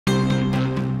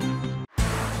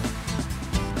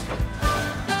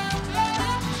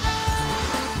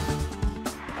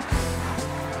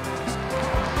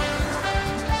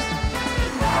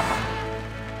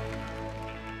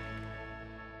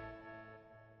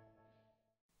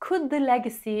could the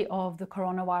legacy of the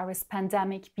coronavirus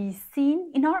pandemic be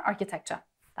seen in our architecture?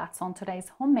 That's on today's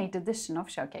homemade edition of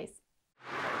Showcase.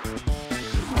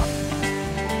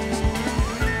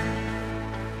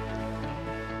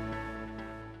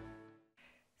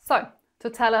 So, to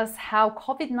tell us how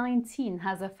COVID-19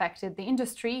 has affected the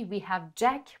industry, we have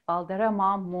Jack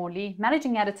Balderrama Morley,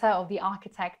 managing editor of the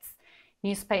Architects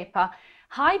newspaper.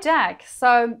 Hi, Jack.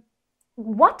 So,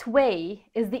 what way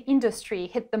is the industry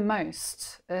hit the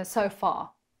most so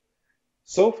far?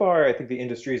 So far, I think the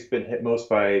industry has been hit most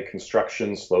by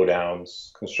construction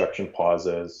slowdowns, construction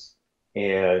pauses,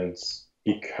 and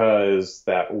because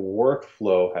that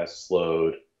workflow has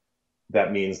slowed,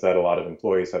 that means that a lot of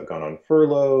employees have gone on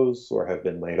furloughs or have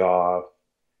been laid off.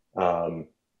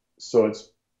 So it's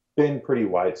been pretty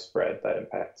widespread, that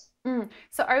impact.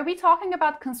 So are we talking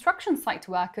about construction site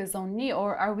workers only,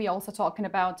 or are we also talking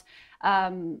about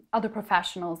other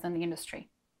professionals in the industry?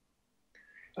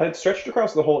 It's stretched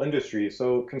across the whole industry.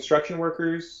 So construction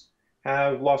workers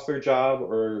have lost their job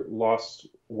or lost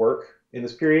work in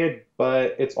this period,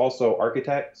 but it's also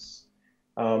architects.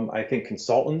 I think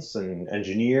consultants and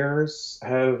engineers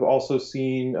have also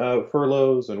seen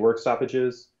furloughs and work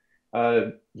stoppages.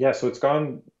 Yeah, so it's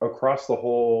gone across the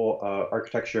whole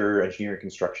architecture, engineering,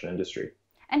 construction industry.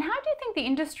 And how do you think the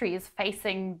industry is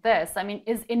facing this? I mean,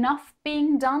 is enough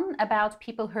being done about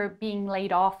people who are being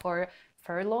laid off or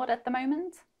furloughed at the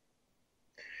moment?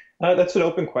 That's an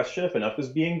open question if enough is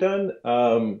being done.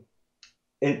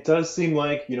 It does seem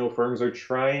like, firms are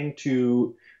trying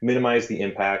to minimize the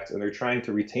impact and they're trying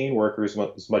to retain workers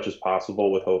as much as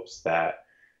possible with hopes that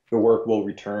the work will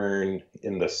return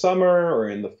in the summer or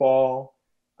in the fall.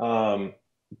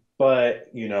 But,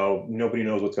 nobody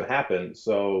knows what's going to happen.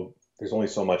 So there's only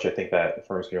so much I think that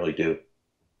firms can really do.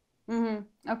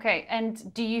 Okay.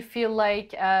 And do you feel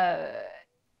like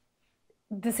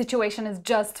the situation is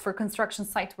just for construction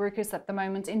site workers at the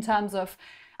moment in terms of,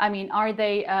 I mean, are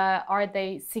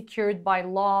they secured by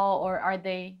law, or are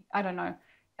they, I don't know,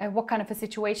 what kind of a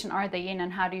situation are they in,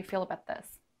 and how do you feel about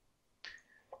this?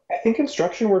 I think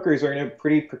construction workers are in a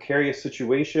pretty precarious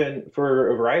situation for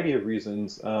a variety of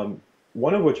reasons.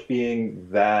 One of which being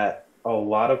that a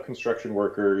lot of construction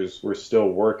workers were still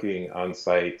working on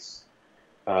sites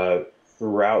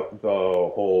throughout the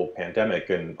whole pandemic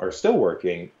and are still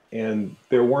working, and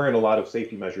there weren't a lot of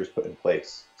safety measures put in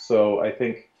place. So I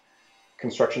think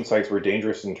construction sites were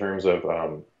dangerous in terms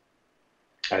of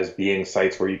as being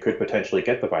sites where you could potentially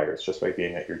get the virus just by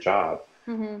being at your job.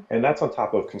 And that's on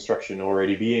top of construction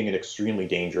already being an extremely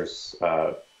dangerous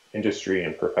industry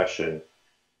and profession.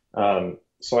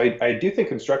 So I do think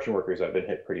construction workers have been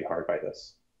hit pretty hard by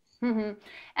this. And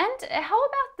how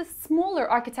about the smaller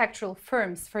architectural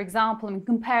firms, for example, and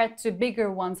compared to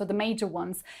bigger ones or the major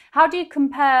ones? How do you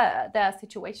compare their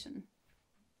situation?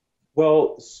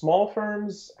 Well, small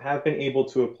firms have been able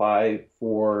to apply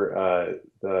for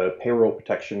the payroll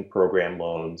protection program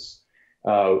loans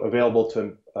available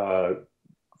to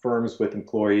firms with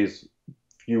employees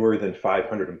fewer than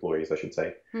 500 employees, I should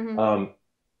say.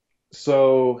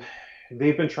 So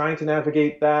they've been trying to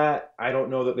navigate that. I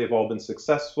don't know that they've all been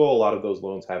successful. A lot of those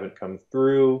loans haven't come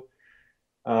through.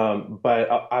 But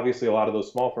obviously, a lot of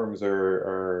those small firms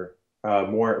are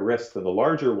more at risk than the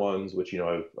larger ones, which,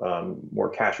 have more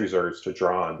cash reserves to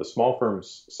draw on. The small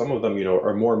firms, some of them,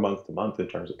 are more month to month in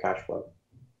terms of cash flow.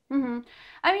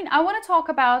 I mean, I want to talk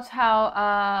about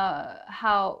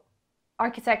how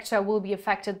architecture will be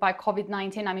affected by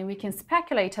COVID-19. I mean, we can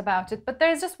speculate about it, but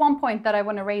there's just one point that I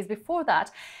want to raise before that.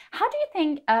 How do you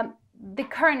think the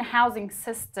current housing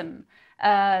system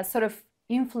sort of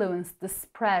influenced the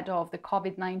spread of the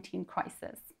COVID-19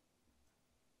 crisis?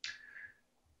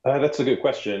 That's a good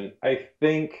question. I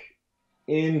think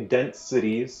in dense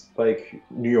cities like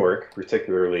New York,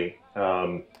 particularly,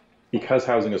 because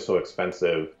housing is so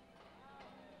expensive,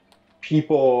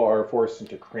 people are forced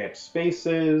into cramped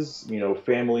spaces.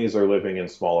 Families are living in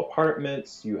small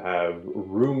apartments. You have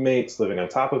roommates living on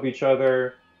top of each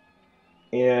other.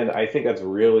 And I think that's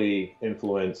really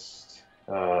influenced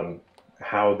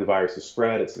how the virus has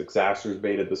spread. It's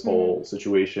exacerbated this whole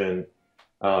situation.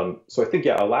 So I think,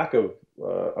 yeah, a lack of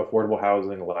affordable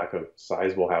housing, a lack of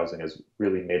sizable housing has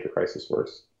really made the crisis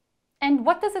worse. And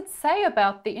what does it say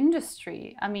about the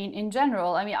industry? I mean, in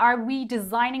general, I mean, are we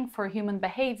designing for human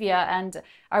behavior, and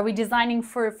are we designing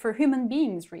for human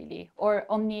beings really, or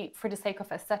only for the sake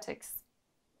of aesthetics?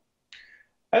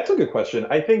 That's a good question.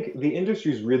 I think the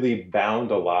industry is really bound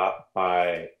a lot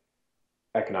by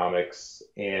economics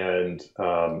and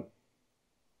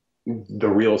the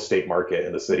real estate market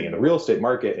in the city. And the real estate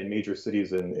market in major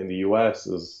cities in the US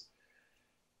is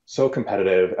so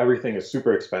competitive. Everything is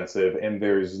super expensive, and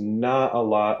there's not a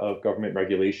lot of government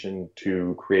regulation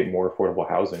to create more affordable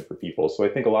housing for people. So I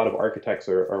think a lot of architects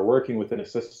are working within a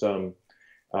system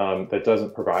that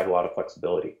doesn't provide a lot of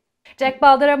flexibility. Jack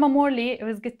Balderrama Morley, it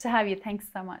was good to have you. Thanks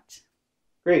so much.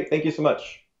 Great, thank you so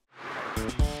much.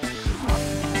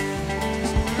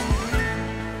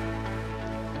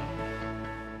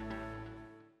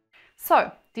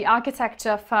 So, the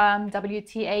architecture firm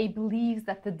WTA believes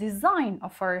that the design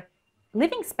of our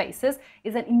living spaces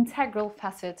is an integral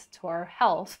facet to our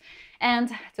health.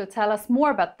 And to tell us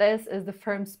more about this is the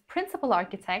firm's principal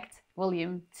architect,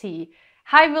 William T.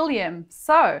 Hi, William.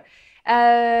 So,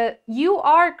 you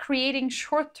are creating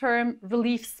short-term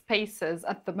relief spaces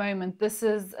at the moment. This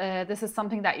is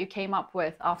something that you came up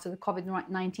with after the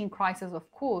COVID-19 crisis,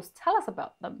 of course. Tell us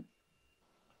about them.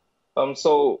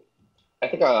 So I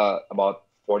think about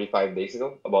 45 days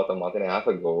ago, about a month and a half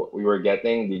ago, we were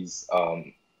getting these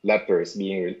letters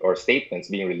or statements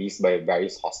being released by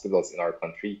various hospitals in our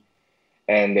country.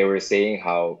 And they were saying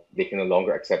how they can no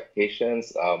longer accept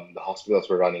patients. The hospitals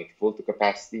were running full to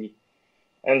capacity.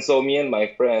 And so me and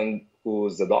my friend,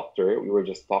 who's a doctor, we were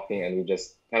just talking and we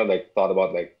just kind of like thought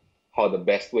about like how the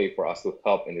best way for us to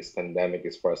help in this pandemic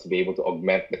is for us to be able to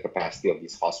augment the capacity of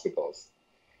these hospitals.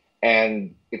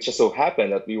 And it just so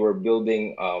happened that we were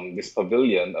building this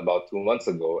pavilion about 2 months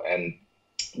ago. And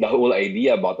the whole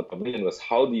idea about the pavilion was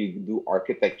how do you do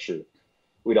architecture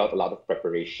without a lot of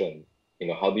preparation?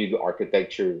 How do you do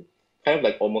architecture kind of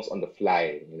like almost on the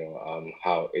fly?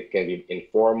 How it can be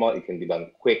informal, it can be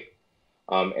done quick,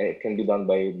 and it can be done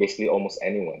by basically almost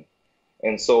anyone.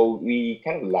 And so we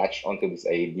kind of latched onto this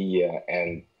idea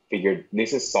and figured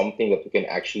this is something that we can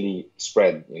actually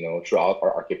spread, throughout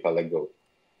our archipelago.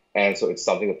 And so it's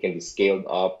something that can be scaled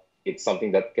up. It's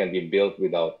something that can be built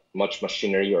without much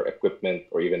machinery or equipment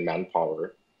or even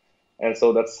manpower. And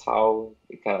so that's how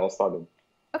it kind of all started.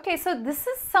 Okay, so this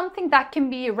is something that can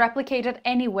be replicated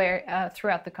anywhere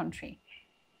throughout the country.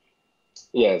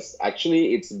 Yes,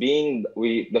 actually,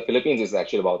 the Philippines is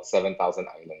actually about 7,000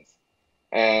 islands.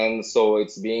 And so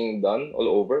it's being done all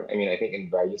over. I mean, I think in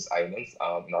various islands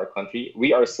in our country.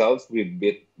 We ourselves, we've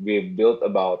built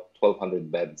about 1,200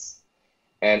 beds.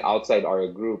 And outside our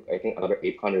group, I think another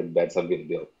 800 beds have been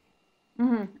built.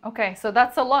 Okay, so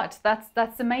that's a lot.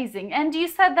 That's amazing. And you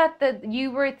said that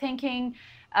you were thinking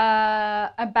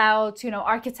about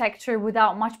architecture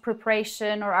without much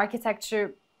preparation, or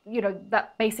architecture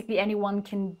that basically anyone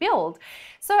can build.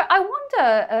 So I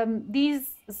wonder,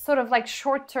 these sort of like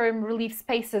short-term relief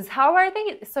spaces, how are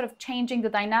they sort of changing the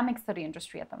dynamics of the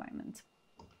industry at the moment?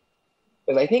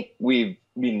 And I think we've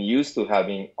been used to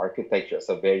having architecture as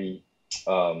a very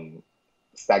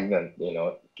stagnant,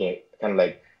 kind of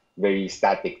like very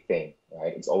static thing,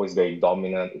 right? It's always very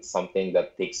dominant. It's something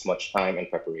that takes much time and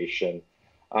preparation.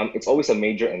 It's always a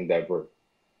major endeavor.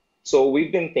 So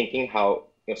we've been thinking how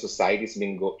society's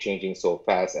been changing so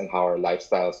fast, and how our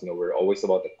lifestyles, we're always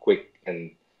about the quick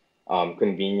and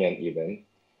convenient even.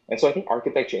 And so I think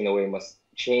architecture in a way must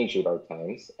change with our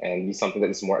times and be something that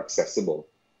is more accessible.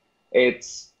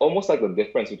 It's almost like the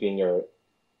difference between your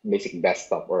basic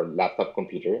desktop or laptop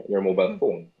computer, your mobile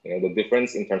phone. The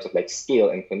difference in terms of like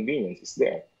scale and convenience is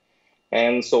there.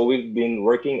 And so we've been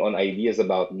working on ideas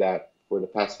about that for the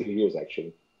past few years,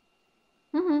 actually.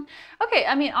 Okay,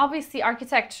 I mean, obviously,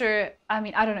 architecture. I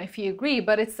mean, I don't know if you agree,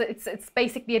 but it's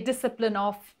basically a discipline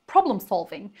of problem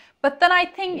solving. But then I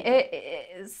think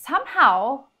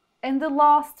somehow in the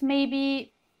last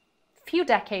maybe few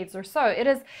decades or so, it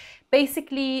has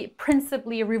basically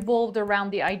principally revolved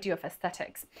around the idea of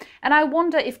aesthetics. And I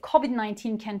wonder if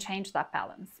COVID-19 can change that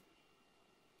balance.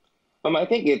 I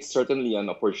think it's certainly an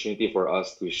opportunity for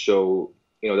us to show,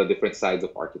 the different sides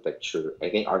of architecture. I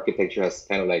think architecture has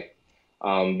kind of like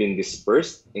been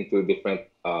dispersed into different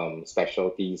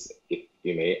specialties, if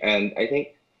you may. And I think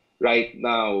right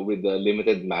now, with the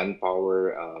limited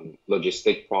manpower,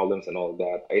 logistic problems, and all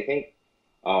that, I think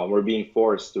we're being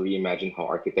forced to reimagine how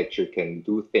architecture can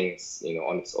do things,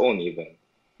 on its own even.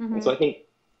 And so I think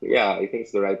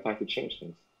it's the right time to change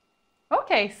things.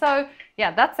 Okay, so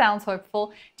yeah, that sounds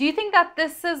hopeful. Do you think that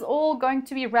this is all going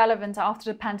to be relevant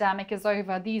after the pandemic is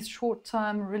over, these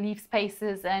short-term relief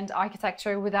spaces and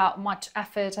architecture without much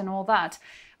effort and all that?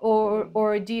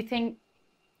 Or do you think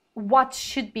what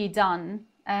should be done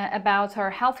about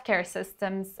our healthcare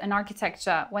systems and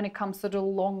architecture when it comes to the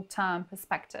long-term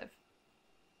perspective?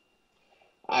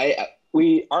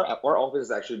 Our office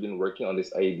has actually been working on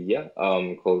this idea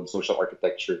called social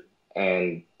architecture,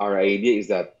 and our idea is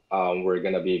that we're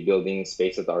going to be building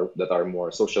spaces that are more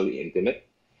socially intimate,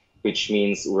 which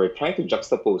means we're trying to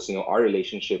juxtapose, our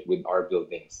relationship with our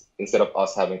buildings. Instead of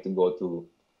us having to go to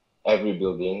every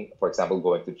building, for example,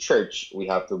 going to church, we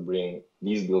have to bring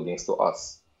these buildings to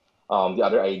us. The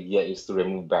other idea is to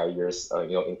remove barriers,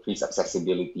 increase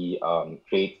accessibility,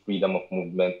 create freedom of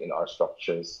movement in our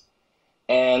structures,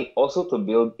 and also to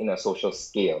build in a social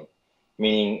scale,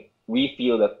 meaning we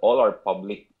feel that all our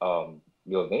public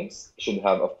buildings should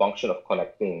have a function of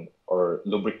connecting or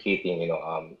lubricating,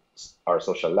 our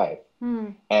social life.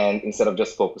 And instead of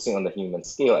just focusing on the human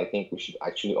scale, I think we should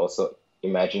actually also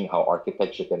imagine how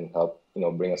architecture can help,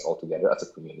 bring us all together as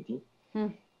a community.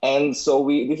 And so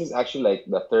this is actually like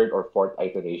the third or fourth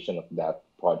iteration of that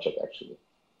project, actually.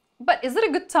 But is it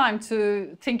a good time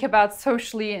to think about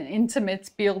socially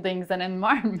intimate buildings and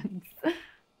environments?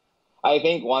 I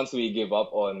think once we give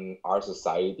up on our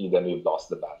society, then we've lost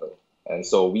the battle. And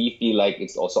so we feel like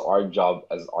it's also our job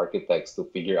as architects to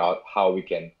figure out how we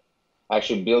can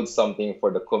actually build something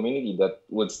for the community that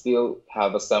would still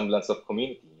have a semblance of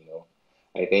community.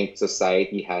 I think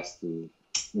society has to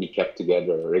be kept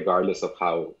together regardless of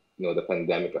how, the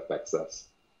pandemic affects us.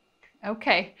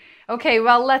 Okay.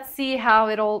 Well, let's see how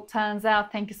it all turns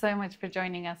out. Thank you so much for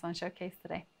joining us on Showcase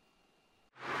today.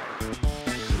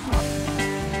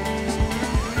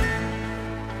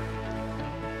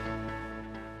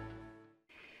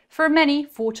 For many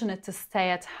fortunate to stay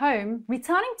at home,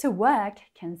 returning to work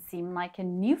can seem like a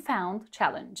newfound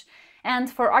challenge. And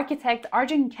for architect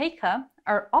Arjun Kaicker,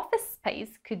 our office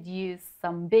space could use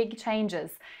some big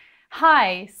changes.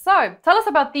 Hi, so tell us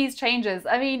about these changes.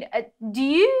 I mean, do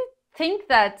you think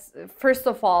that, first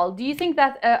of all,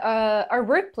 our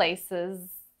workplaces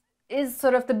is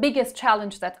sort of the biggest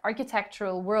challenge that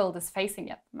architectural world is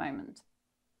facing at the moment?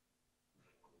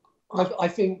 I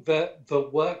think that the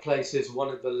workplace is one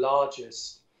of the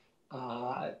largest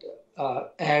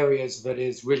areas that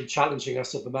is really challenging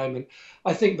us at the moment.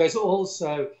 I think there's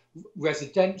also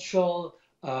residential,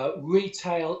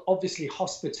 retail, obviously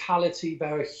hospitality.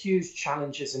 There are huge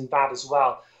challenges in that as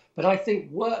well. But I think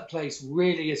workplace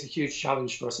really is a huge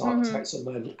challenge for us architects at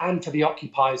the moment and for the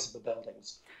occupiers of the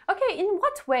buildings. Okay, in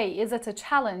what way is it a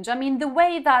challenge? I mean, the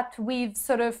way that we've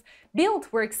sort of built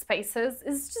workspaces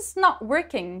is just not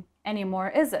working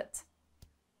anymore, is it?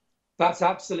 That's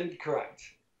absolutely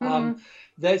correct.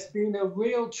 There's been a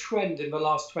real trend in the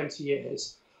last 20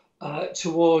 years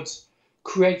towards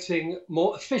creating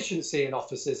more efficiency in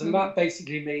offices, and that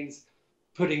basically means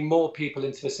putting more people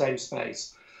into the same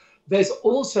space. There's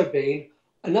also been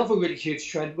another really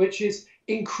huge trend, which is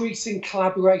increasing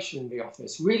collaboration in the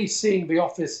office, really seeing the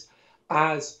office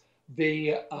as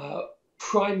the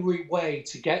primary way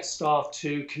to get staff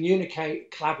to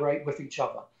communicate, collaborate with each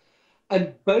other.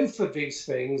 And both of these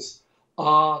things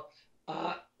are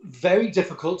very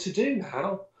difficult to do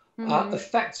now,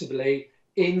 effectively,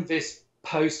 in this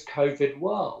post-COVID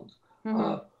world.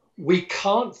 We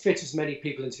can't fit as many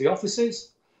people into the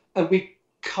offices, and we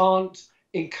can't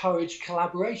encourage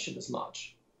collaboration as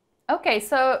much. Okay,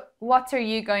 so what are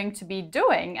you going to be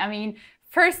doing? I mean,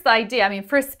 first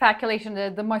speculation,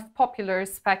 the most popular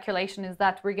speculation is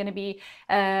that we're going to be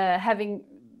having,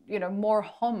 more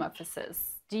home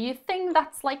offices. Do you think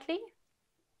that's likely?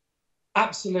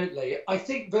 Absolutely. I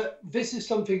think that this is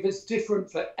something that's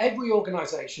different for every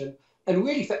organization and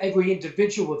really for every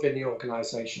individual within the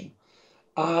organization.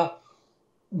 One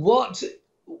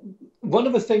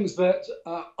of the things that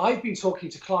I've been talking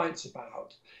to clients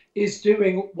about is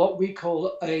doing what we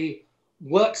call a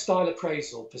work style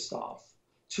appraisal for staff,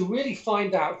 to really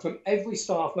find out from every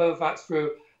staff, whether that's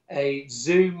through a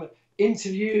Zoom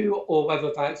interview or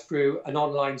whether that's through an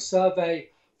online survey,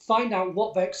 find out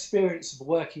what their experience of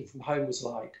working from home was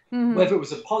like, whether it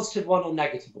was a positive one or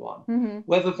negative one,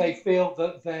 whether they feel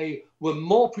that they were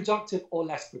more productive or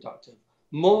less productive,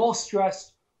 more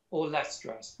stressed or less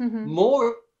stressed,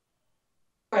 more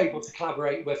able to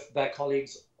collaborate with their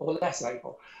colleagues or less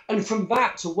able. And from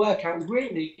that to work out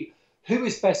really who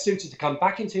is best suited to come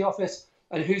back into the office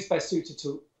and who's best suited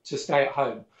to stay at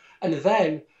home. And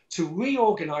then to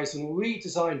reorganize and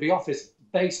redesign the office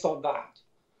based on that.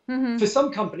 For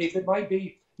some companies, it might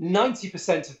be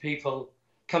 90% of people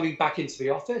coming back into the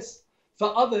office.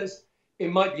 For others, it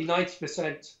might be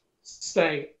 90%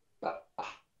 staying at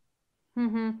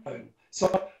home.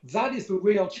 So that is the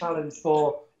real challenge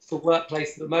for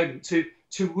workplace at the moment, to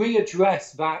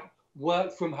readdress that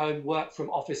work from home, work from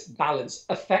office balance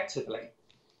effectively.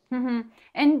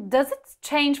 And does it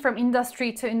change from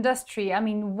industry to industry? I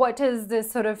mean, what is the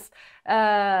sort of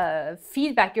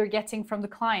feedback you're getting from the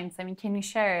clients? I mean, can you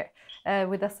share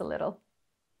with us a little?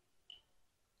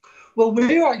 Well,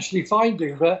 we're actually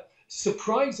finding that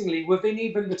surprisingly within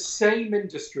even the same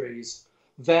industries,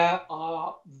 There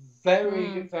are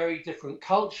very, very different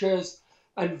cultures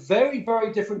and very,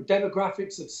 very different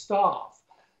demographics of staff.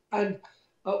 And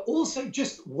also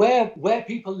just where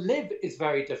people live is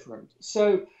very different.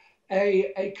 So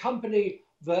a company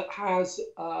that has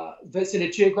that's in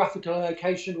a geographical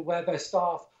location where their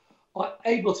staff are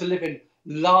able to live in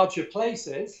larger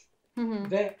places,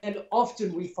 then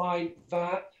often we find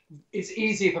that it's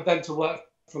easier for them to work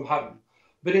from home.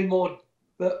 But in more,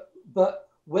 but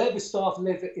where the staff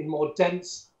live in more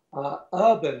dense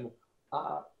urban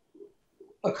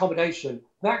accommodation,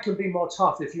 that can be more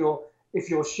tough if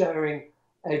you're sharing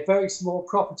a very small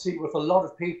property with a lot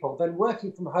of people. Then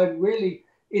working from home really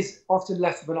is often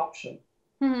less of an option.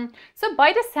 So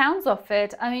by the sounds of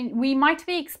it, I mean, we might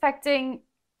be expecting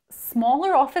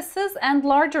smaller offices and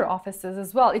larger offices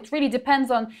as well. It really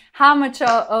depends on how much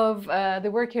of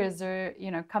the workers are,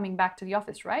 coming back to the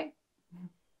office, right?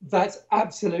 That's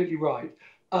absolutely right.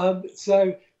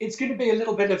 So it's going to be a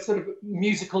little bit of sort of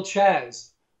musical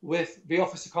chairs with the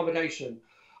office accommodation.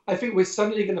 I think we're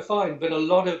suddenly going to find that a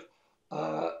lot of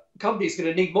companies are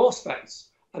going to need more space,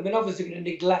 and then others are going to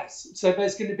need less. So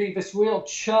there's going to be this real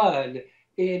churn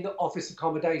in office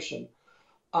accommodation.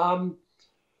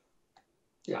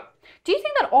 Yeah. Do you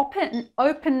think that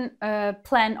open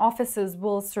plan offices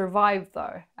will survive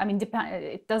though? I mean,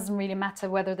 it doesn't really matter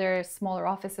whether they're smaller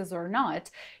offices or not.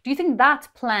 Do you think that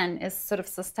plan is sort of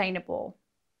sustainable?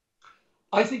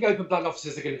 I think open plan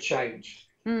offices are going to change.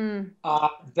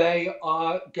 They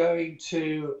are going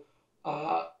to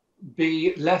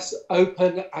be less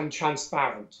open and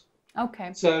transparent.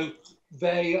 Okay. So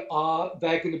they're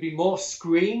going to be more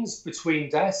screens between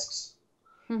desks.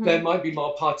 There might be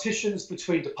more partitions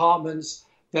between departments.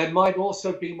 There might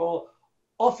also be more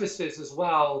offices as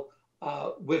well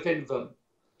within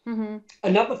them.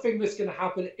 Another thing that's going to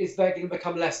happen is they're going to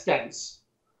become less dense.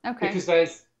 Okay.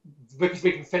 Because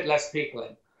we can fit less people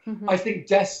in. I think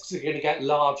desks are going to get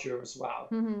larger as well.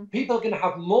 People are going to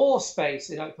have more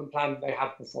space in open plan than they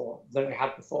had before.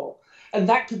 And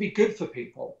that could be good for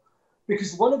people,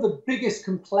 because one of the biggest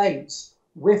complaints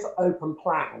with open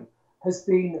plan has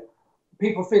been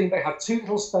people feeling they have too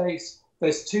little space,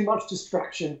 there's too much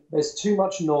distraction, there's too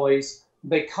much noise,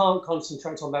 they can't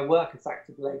concentrate on their work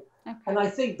effectively. Okay. And I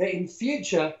think that in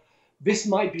future, this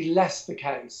might be less the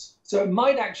case. So it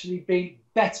might actually be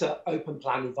better open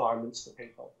plan environments for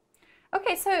people.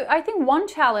 Okay, so I think one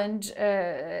challenge,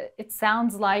 it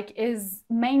sounds like, is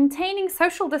maintaining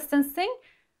social distancing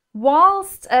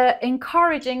whilst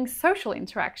encouraging social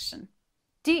interaction.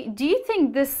 Do you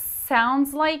think this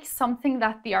sounds like something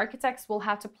that the architects will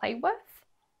have to play with?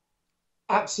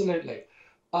 Absolutely.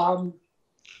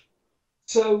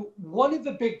 So one of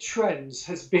the big trends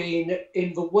has been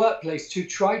in the workplace to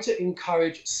try to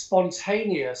encourage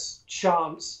spontaneous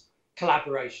chance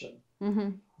collaboration.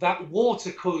 That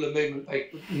water cooler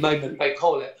moment they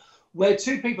call it, where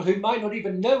two people who might not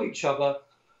even know each other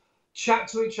chat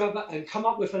to each other and come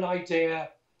up with an idea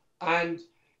and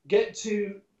get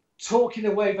to talk in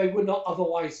a way they would not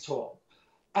otherwise talk.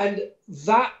 And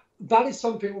that is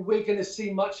something we're going to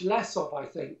see much less of, I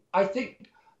think. I think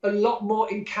a lot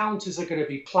more encounters are going to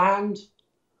be planned.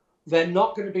 They're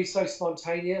not going to be so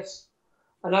spontaneous.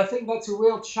 And I think that's a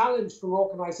real challenge for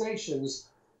organizations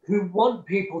who want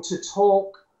people to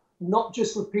talk, not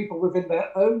just with people within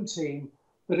their own team,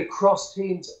 but across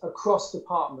teams, across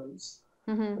departments.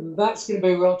 And that's going to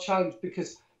be a real challenge,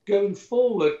 because going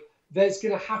forward, there's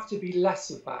going to have to be less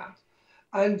of that.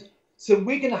 And so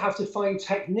we're going to have to find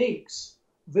techniques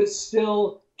that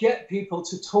still get people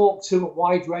to talk to a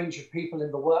wide range of people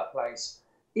in the workplace,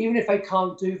 even if they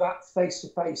can't do that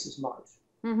face-to-face as much.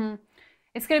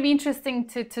 It's going to be interesting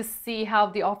to see how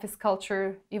the office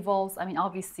culture evolves. I mean,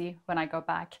 obviously, when I go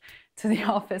back to the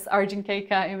office. Arjun,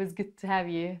 Kaicker, it was good to have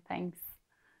you. Thanks.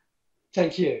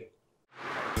 Thank you.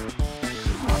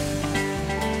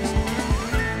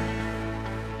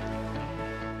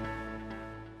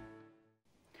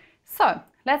 So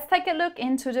let's take a look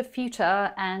into the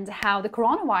future and how the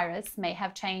coronavirus may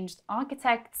have changed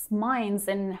architects' minds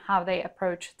in how they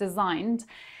approach design.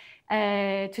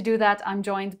 To do that, I'm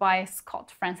joined by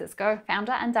Scott Francisco,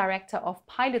 founder and director of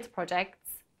Pilot Projects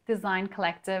Design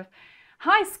Collective.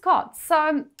 Hi, Scott.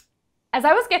 So as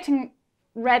I was getting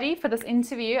ready for this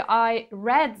interview, I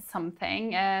read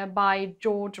something by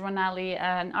George Ronelli,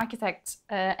 an architect,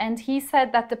 and he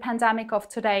said that the pandemic of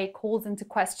today calls into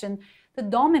question the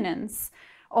dominance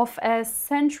of a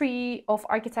century of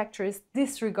architecture's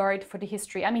disregard for the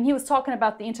history. I mean, he was talking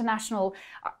about the international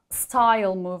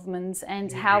style movement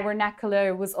and how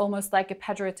vernacular was almost like a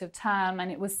pejorative term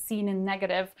and it was seen in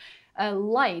negative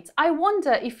light. I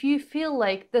wonder if you feel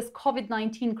like this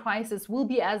COVID-19 crisis will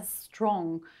be as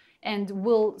strong and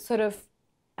will sort of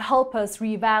help us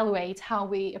reevaluate how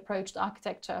we approached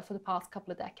architecture for the past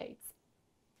couple of decades.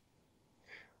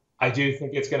 I do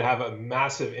think it's going to have a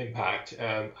massive impact.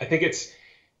 I think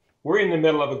we're in the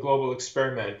middle of a global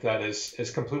experiment that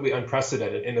is completely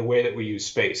unprecedented in the way that we use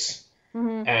space.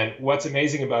 Mm-hmm. And what's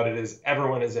amazing about it is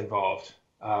everyone is involved.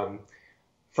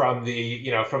 From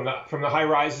the high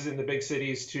rises in the big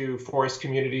cities to forest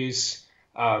communities,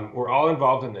 we're all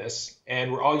involved in this,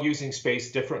 and we're all using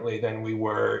space differently than we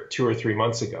were 2 or 3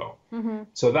 months ago. Mm-hmm.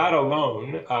 So that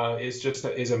alone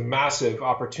is a massive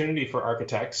opportunity for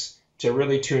architects to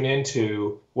really tune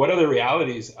into what are the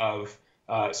realities of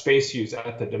space use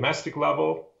at the domestic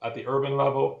level, at the urban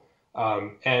level.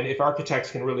 And if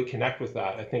architects can really connect with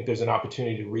that, I think there's an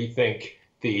opportunity to rethink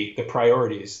the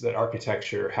priorities that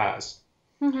architecture has.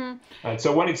 Mm-hmm. And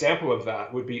so one example of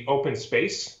that would be open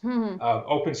space. Mm-hmm.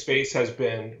 Open space has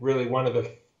been really one of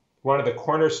the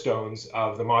cornerstones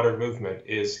of the modern movement,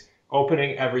 is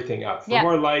opening everything up for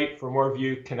more light, for more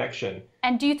view connection.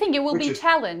 And do you think it will be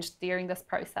challenged during this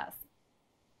process?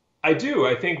 I do.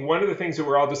 I think one of the things that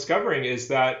we're all discovering is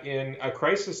that in a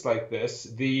crisis like this,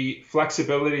 the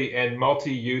flexibility and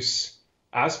multi-use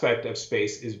aspect of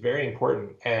space is very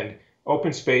important. And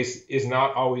open space is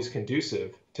not always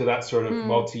conducive to that sort of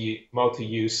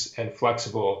multi-use and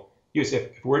flexible use.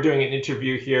 If we're doing an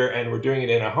interview here and we're doing it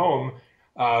in a home,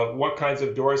 what kinds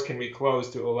of doors can we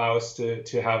close to allow us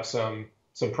to have some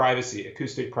privacy,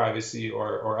 acoustic privacy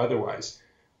or otherwise?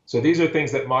 So these are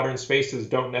things that modern spaces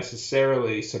don't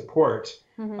necessarily support.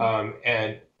 Mm-hmm.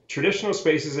 And traditional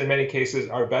spaces in many cases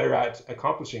are better at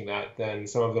accomplishing that than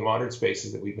some of the modern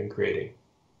spaces that we've been creating.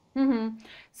 Mm-hmm.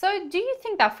 So do you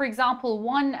think that, for example,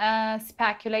 one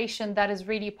speculation that is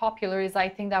really popular is I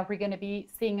think that we're going to be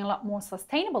seeing a lot more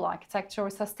sustainable architecture or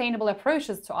sustainable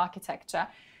approaches to architecture.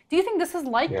 Do you think this is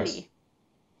likely? Yes.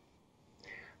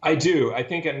 I do. I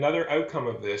think another outcome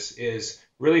of this is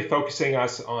really focusing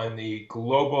us on the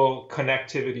global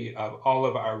connectivity of all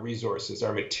of our resources,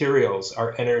 our materials,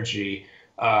 our energy,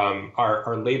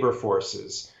 our labor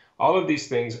forces. All of these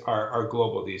things are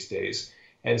global these days.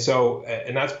 And so,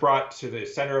 and that's brought to the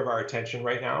center of our attention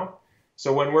right now.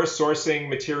 So when we're sourcing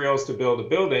materials to build a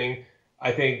building,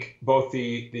 I think both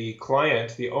the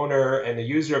client, the owner, and the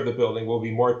user of the building will be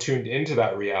more tuned into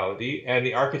that reality, and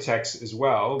the architects as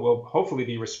well will hopefully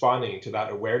be responding to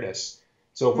that awareness.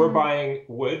 So if we're buying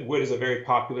wood is a very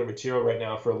popular material right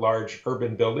now for large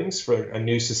urban buildings, for a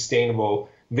new sustainable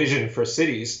vision for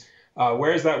cities.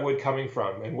 Where is that wood coming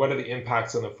from, and what are the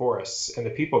impacts on the forests and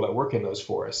the people that work in those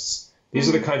forests? These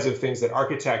are the kinds of things that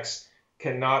architects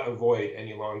cannot avoid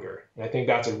any longer. And I think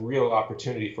that's a real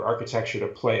opportunity for architecture to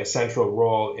play a central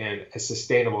role in a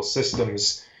sustainable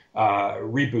systems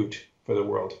reboot for the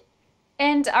world.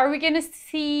 And are we going to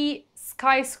see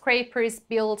skyscrapers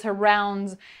built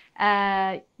around,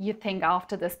 you think,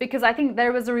 after this? Because I think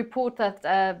there was a report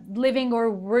that living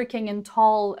or working in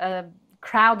tall,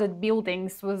 crowded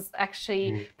buildings was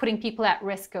actually putting people at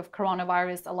risk of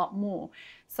coronavirus a lot more.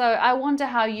 So I wonder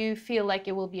how you feel like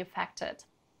it will be affected.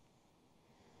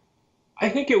 I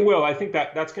think it will. I think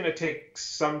that's going to take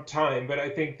some time, but I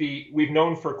think we've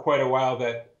known for quite a while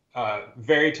that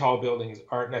very tall buildings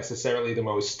aren't necessarily the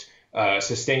most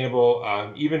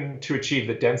sustainable, even to achieve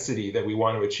the density that we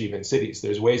want to achieve in cities.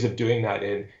 There's ways of doing that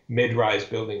in mid-rise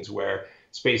buildings where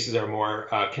spaces are more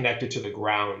connected to the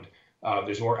ground.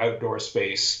 There's more outdoor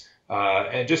space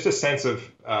and just a sense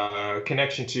of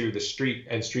connection to the street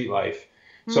and street life.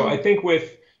 So I think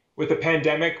with a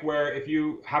pandemic, where if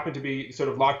you happen to be sort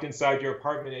of locked inside your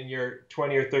apartment and you're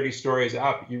 20 or 30 stories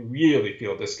up, you really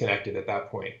feel disconnected at that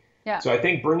point. Yeah. So I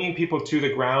think bringing people to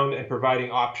the ground and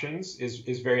providing options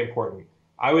is very important.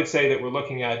 I would say that we're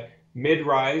looking at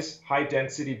mid-rise,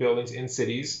 high-density buildings in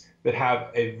cities that have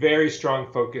a very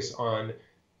strong focus on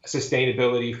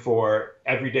sustainability for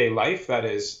everyday life, that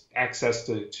is access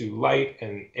to light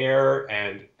and air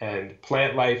and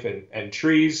plant life and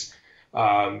trees,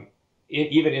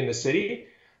 even in the city,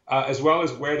 as well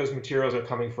as where those materials are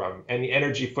coming from and the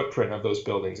energy footprint of those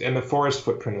buildings and the forest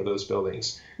footprint of those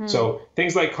buildings. So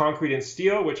things like concrete and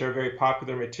steel, which are very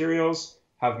popular materials,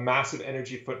 have massive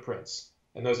energy footprints,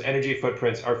 and those energy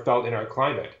footprints are felt in our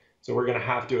climate. So we're going to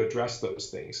have to address those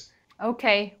things.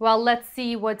 Okay, well, let's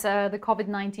see what the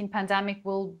COVID-19 pandemic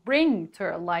will bring to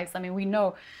our lives. I mean, we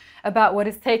know about what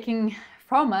it's taking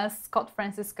from us. Scott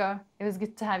Francisco, it was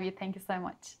good to have you. Thank you so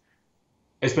much.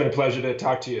 It's been a pleasure to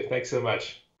talk to you. Thanks so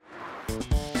much.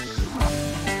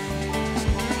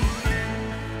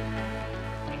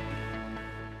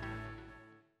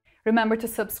 Remember to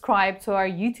subscribe to our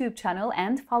YouTube channel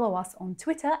and follow us on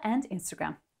Twitter and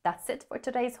Instagram. That's it for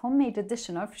today's homemade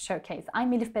edition of Showcase.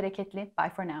 I'm Elif Bereketli. Bye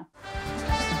for now.